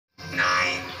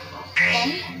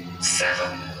7,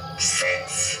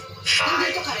 6,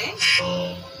 5,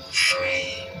 4,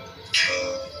 3, 2,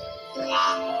 1,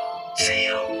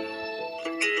 0.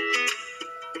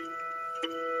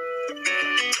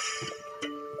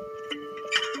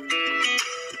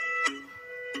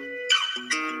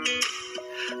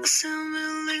 Sound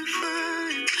really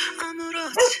fine.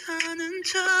 아무렇지 않은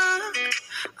척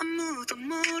아무도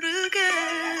모르게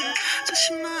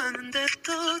조심하는데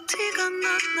또 티가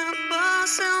났나 봐.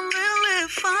 Sound really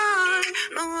fine.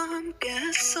 너와 함께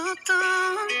했었던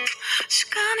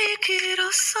시간이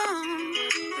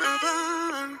길었었나 봐.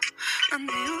 난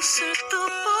네 옷을 또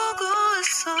보고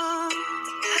있어.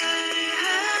 Hey,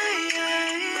 hey,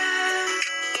 hey, hey.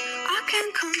 I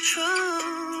can't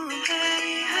control.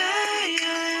 Hey, hey,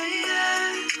 hey,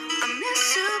 hey. I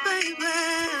miss you, baby.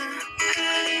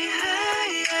 Hey,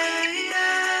 hey, hey,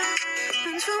 hey.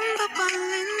 난 좀 더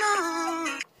빨리 너.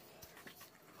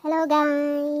 Hello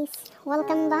guys!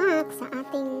 Welcome back sa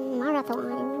ating marathon.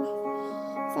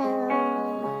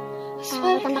 So,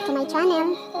 welcome back to my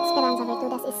channel. Esperanza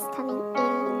Virtudes is coming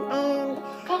in.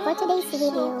 And for today's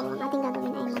video, ang ating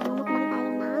gagawin ay magmumukbang tayo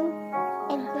ng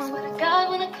eggplant. Eggplant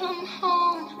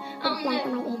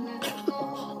na may egg.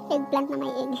 Eggplant na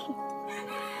may egg.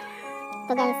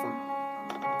 Ito guys,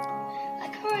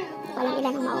 walang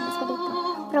ilan ang maubos ko dito.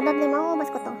 Probably maubos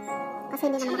ko to kasi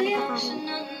hindi naman ako nagkakaroon.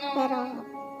 Pero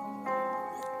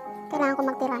kailangan ko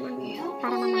magtira ng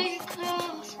para mamaya.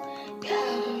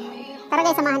 Tara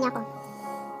guys, samahan niyo ako.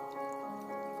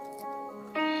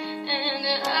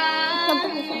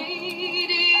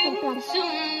 Eggplant.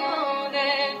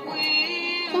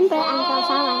 Siyempre, ang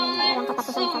sausawan, walang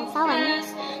katapos ang sausawan.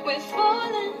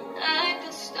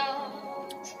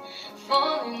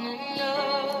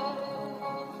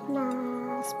 Na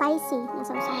spicy na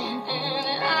sausawan.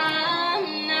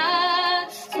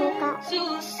 Suka.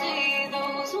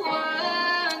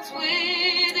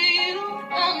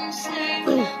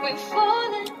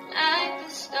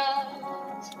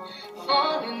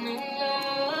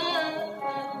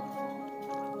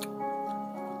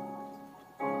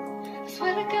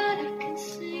 Swear to God I can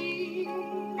see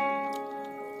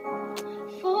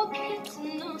 4 kids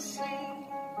and no sleep.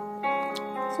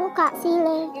 Suka,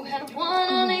 sili. We had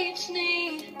one on each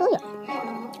knee. Tuyo.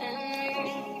 You and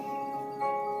me.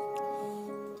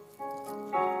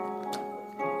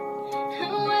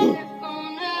 And when you're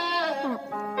grown up,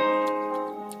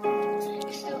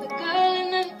 you're still the girl in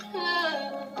the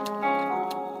club.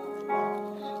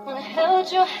 When I held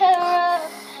your hair up,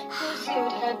 'cause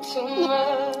you'd had too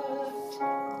much.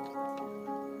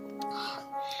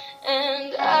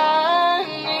 And I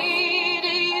need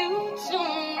you to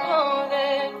know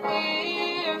that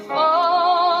we're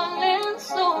falling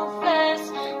so fast.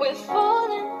 We're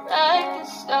falling like the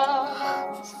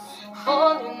stars,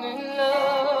 falling in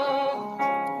love.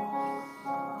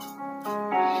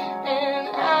 And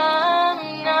I'm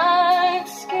not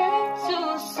scared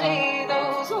to say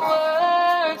those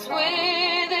words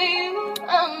with you.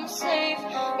 I'm safe.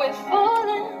 We're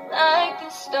falling like the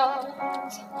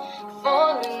stars,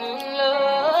 falling in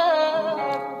love.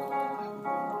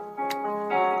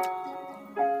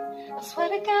 I swear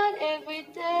to God every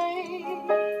day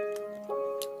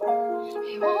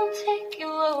He won't take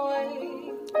you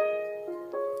away.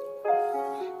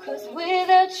 'Cause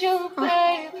without you,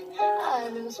 babe, I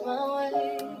lose my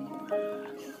way.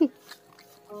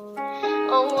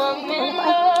 Oh, I'm in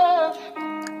love.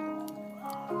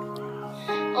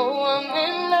 Oh, I'm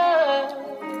in love.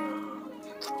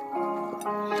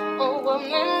 Oh, I'm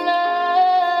in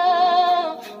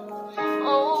love.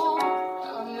 Oh,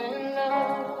 I'm in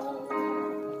love.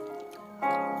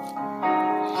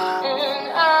 And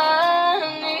I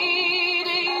need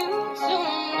you to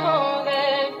know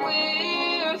that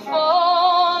we're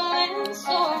falling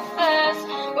so fast.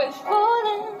 We're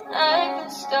falling like the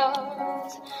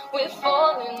stars. We're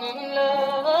falling in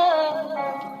love.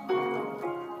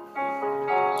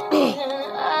 And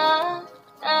I'm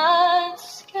not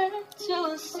scared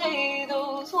to say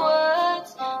those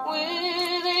words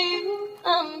with you.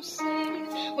 I'm safe.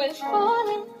 We're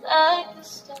falling like the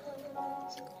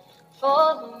stars,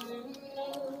 falling in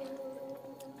love.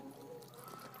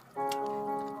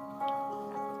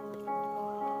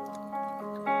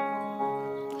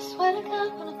 I swear to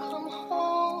God when I come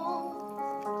home,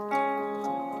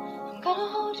 I'm gonna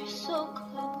hold you so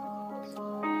close.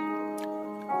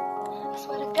 I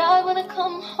swear to God when I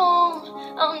come home,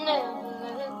 I'll never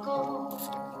let go.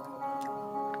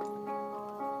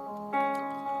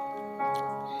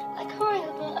 Like a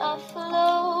river I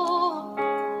flow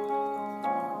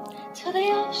to the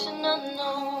ocean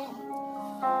unknown.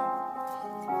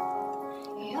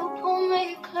 You pull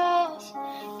me close,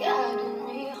 guiding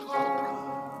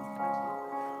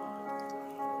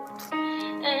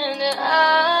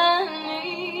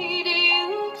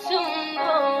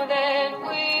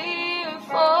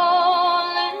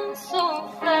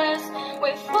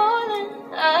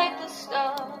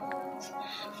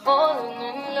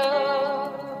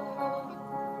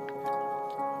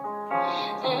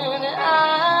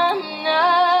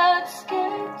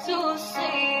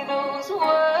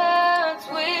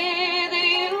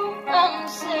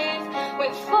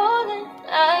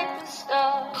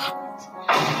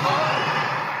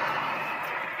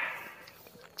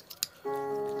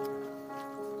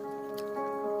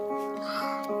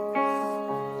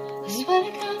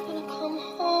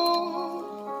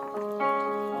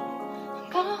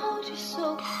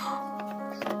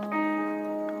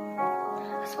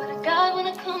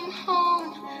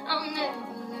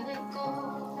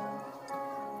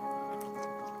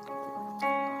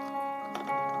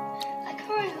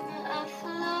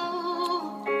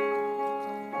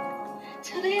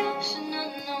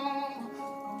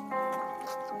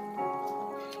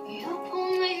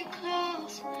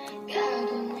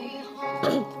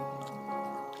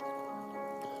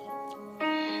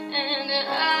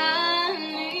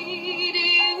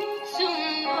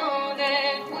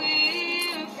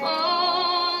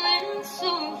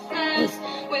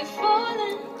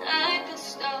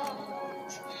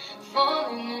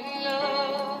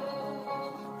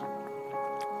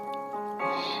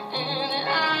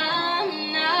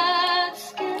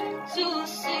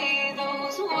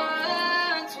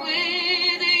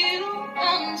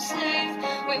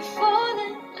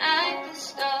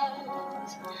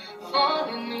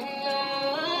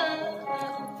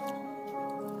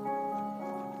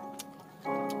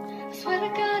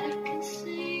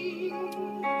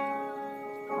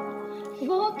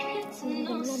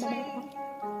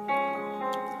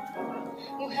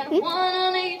had one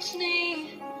on each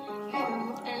knee,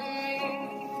 you and me.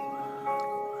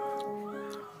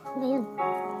 Ba yun?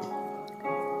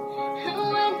 And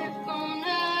when we're grown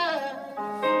up,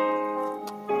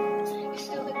 you're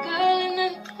still the girl in the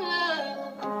club.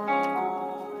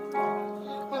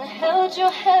 When I held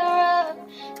your hair up,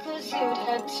 'cause you'd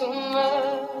had too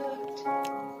much.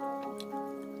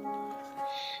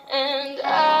 And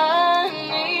I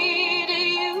need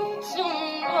you to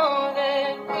know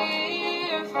that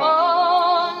we're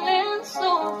falling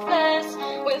so fast.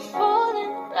 We're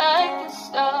falling like the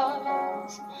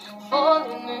stars,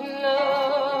 falling in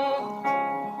love.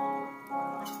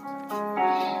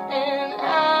 And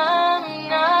I'm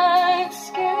not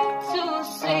scared to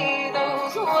say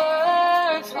those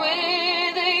words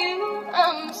with you.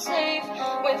 I'm safe.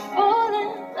 We're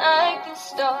falling like the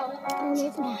stars,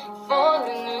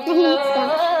 falling in 9 minutes lang.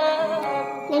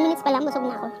 love. 9 minutes pa lang, busog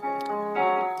na ako.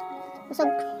 Busog.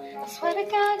 I swear to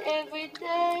God every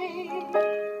day,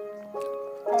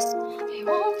 he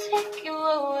won't take you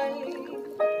away.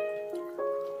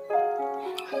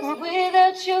 'Cause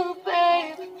without you,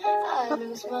 babe, I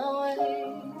lose my way.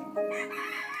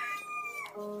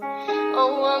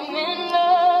 Oh, I'm in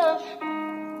love.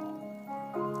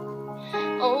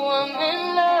 Oh, I'm in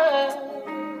love.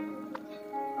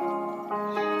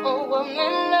 Oh, I'm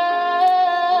in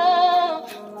love.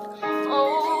 Oh,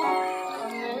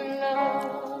 I'm in love.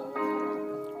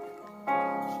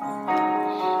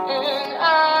 And I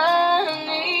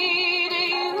need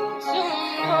you to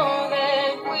know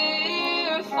that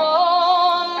we're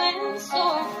falling so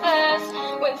fast.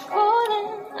 We're falling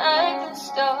like the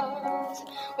stars.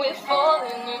 We're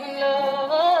falling in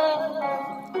love.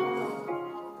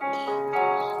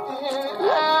 And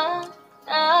I'm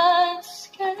not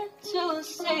scared to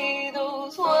say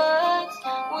those words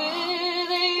with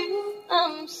you.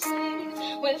 I'm safe.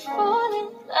 We're falling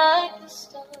like the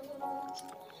stars,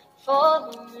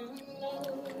 falling in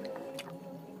love.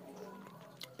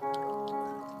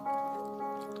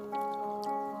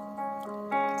 I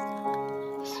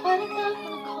swear to God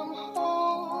when I come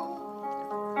home,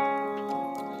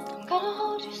 I'm gonna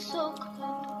hold you so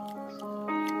close.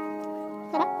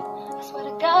 Sarap. I swear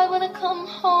to God when I come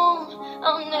home,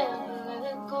 I'll never let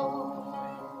it go.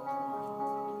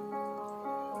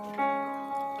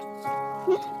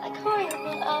 Like a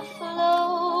river I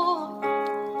flow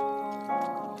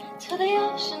to the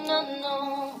ocean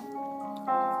unknown.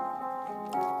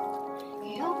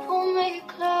 You pull me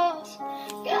close,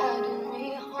 guiding me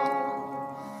home.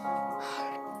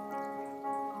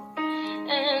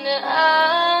 And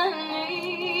I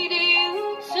need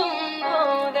you to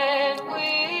know that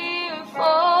we're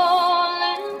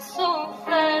falling so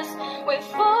fast. We're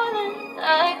falling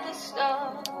like the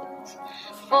stars,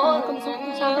 falling in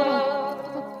love.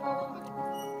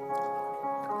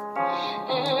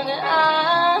 And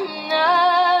I'm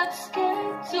not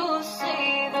scared to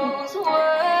say those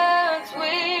words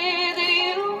with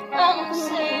you. I'm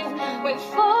safe. We're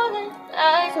falling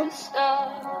like the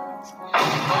stars.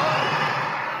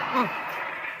 Ah.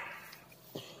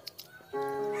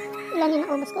 Ilan yung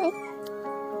naubos ko eh?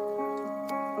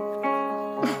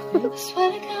 I swear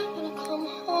to God when I come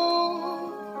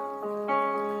home,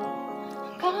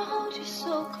 I'm gonna hold you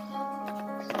so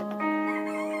close.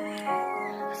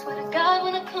 I swear to God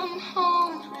when I come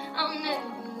home, I'll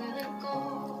never let it go.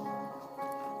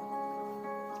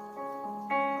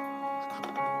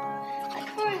 Like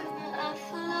a river I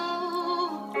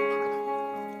flow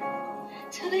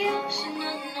to the ocean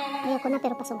unknown. Ayoko na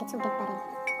pero pasugit-sugit pa rin.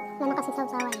 Wala na kasi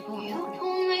sawsawan kaya You ayoko na.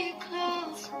 pull me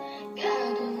close,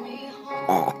 guiding me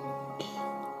home.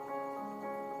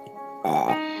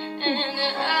 And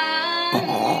I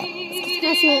need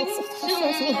Excuse me, you excuse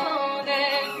to me. know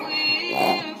that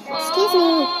we're Excuse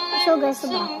me, sugar,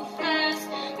 so sugar. fast.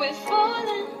 We're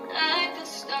falling like the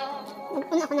stars.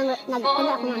 Nag-un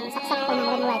ako ng saksak ko ng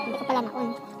red light, hindi ko pala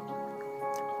na-on.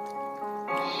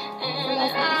 And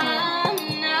I'm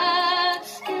not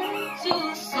scared to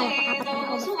say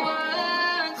those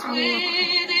words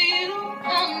with you.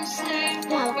 I'm safe.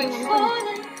 We're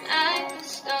falling like the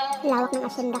stars, Lawak ng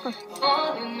asyenda ko.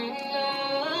 falling in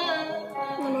love.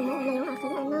 Namumuo na yung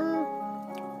aking ano.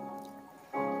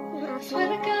 Yung I swear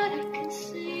aking... to God I can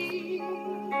see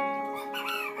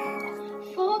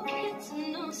 4 kids and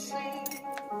no sleep.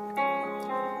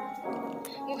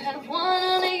 We have one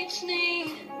on each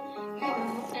knee, you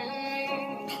and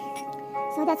me.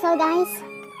 So that's all guys.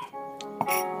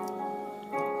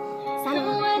 Sana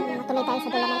matuloy tayo sa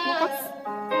Dolomite bukas.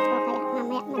 O kaya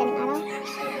mamaya madaling araw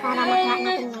para makuha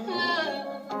natin yung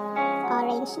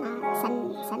orange na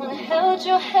When I held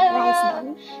your hair rice up, doon.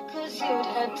 'cause you'd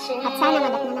had too At sana much.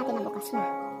 madat na natin na bukas na.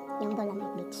 yung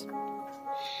Dolomite Beach.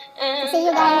 So see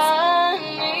you guys.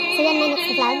 See you in my next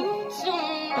vlog.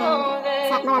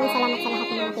 And maraming salamat sa lahat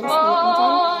ng mga teams na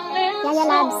nandyan. Yaya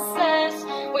Labs,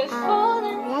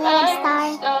 Yaya Labs Star,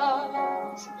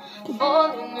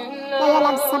 Yaya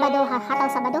Labs Sabado, Hataw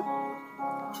Sabado,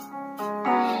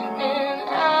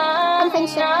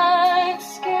 Infringe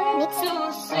Mix,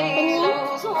 Pinien,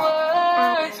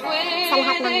 sa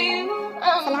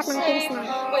lahat ng teams na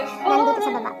nandito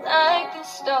sa baba.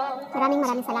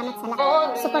 Maraming salamat sa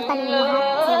lahat. Suportan ninyo lahat,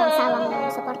 sa walang sawang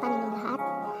suportan ninyo lahat.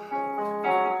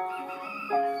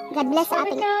 God bless sa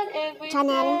ating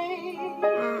channel.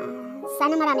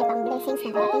 Sana marami pang blessings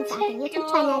na darating sa ating YouTube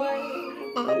channel.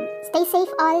 And stay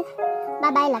safe all.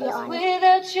 Bye-bye. Love you all.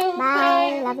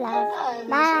 Bye. Love.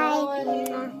 Bye.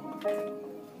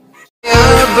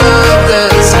 Above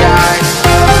the sky.